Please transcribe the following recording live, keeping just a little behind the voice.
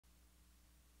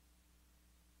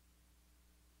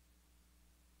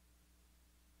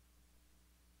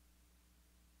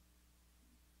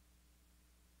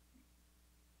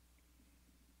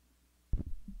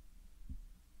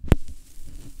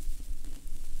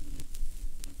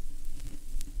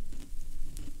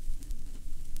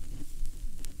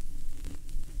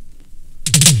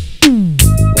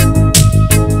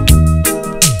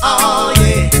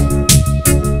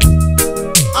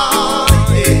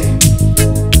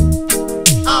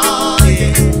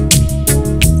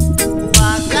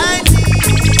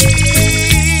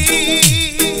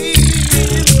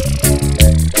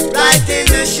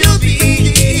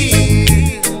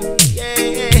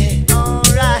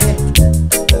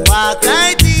Walk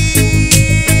right in.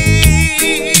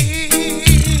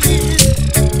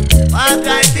 Walk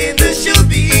right in the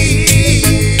Shub.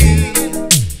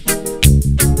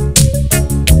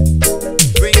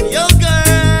 Bring your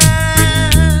girl.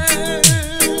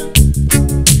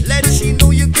 Let she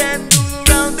know you can do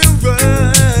around the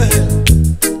world.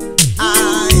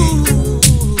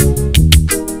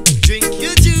 Drink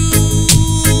your juice.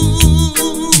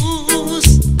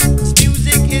 'Cause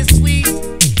music is sweet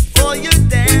for your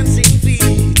dancing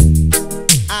feet.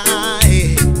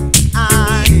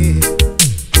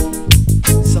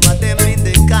 Some of them in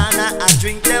the corner, I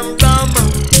drink them rum.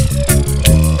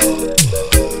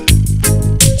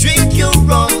 Drink your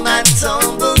rum and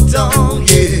tumble down,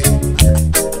 yeah.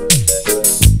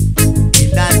 In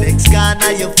that next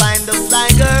corner, you find the fly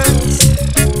girls.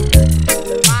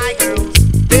 My girls,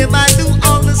 they might do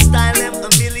all the style, them a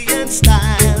million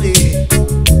style, yeah.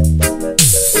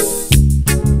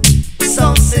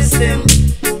 Sound system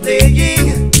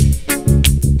playing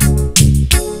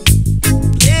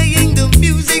the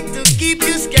music to keep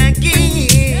you skanking.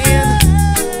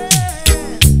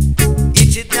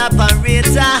 It's your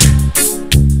operator,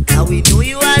 now we know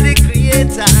you are the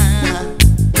creator.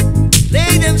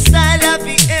 Play them style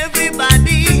happy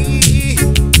everybody.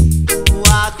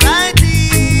 Walk right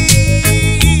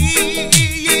in.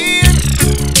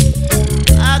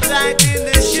 Walk right in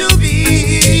the Shub.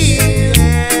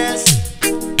 Yes,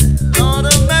 Lord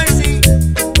of mercy.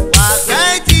 Walk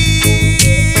right in.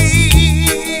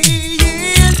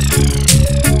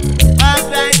 Walk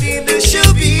right in the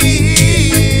Shub.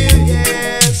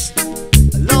 Yes,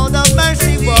 Lord of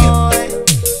mercy, boy.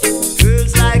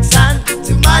 Girls like sun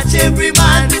to match every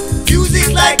man. Music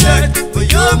like earth for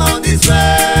your mouth is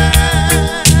right.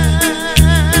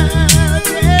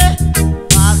 Yeah.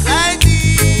 Walk right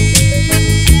in.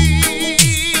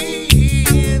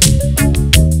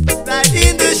 Right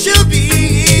in the Shub.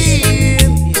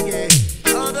 Yeah.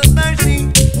 Lord of mercy.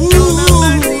 Lord of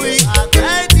mercy. Walk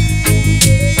right in.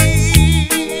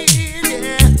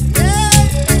 Yeah.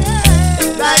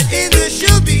 Right in the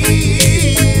Shub.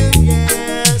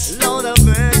 Yes, Lord of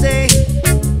mercy.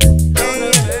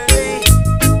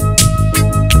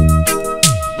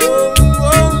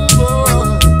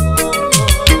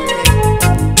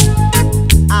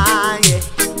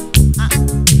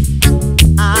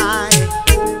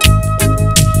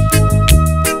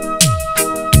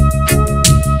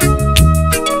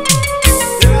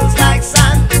 Girls like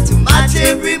sun to match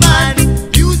every man.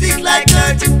 Music like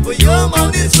earth for your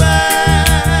mouth is right.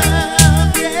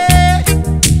 Yeah,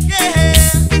 yeah.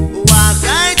 Walk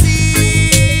right in.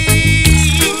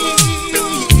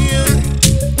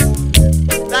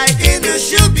 Right in the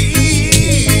Shub.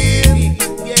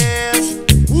 Yes.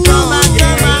 Come on,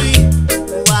 come on.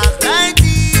 Walk right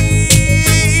in.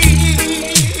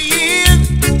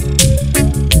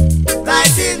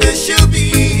 Right in the Shub.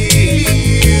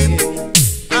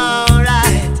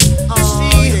 Alright,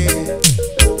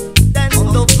 then on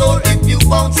the floor if you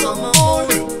want some more.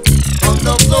 On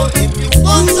the floor if you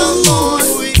want some more.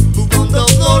 Move on the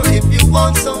floor if you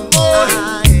want some more.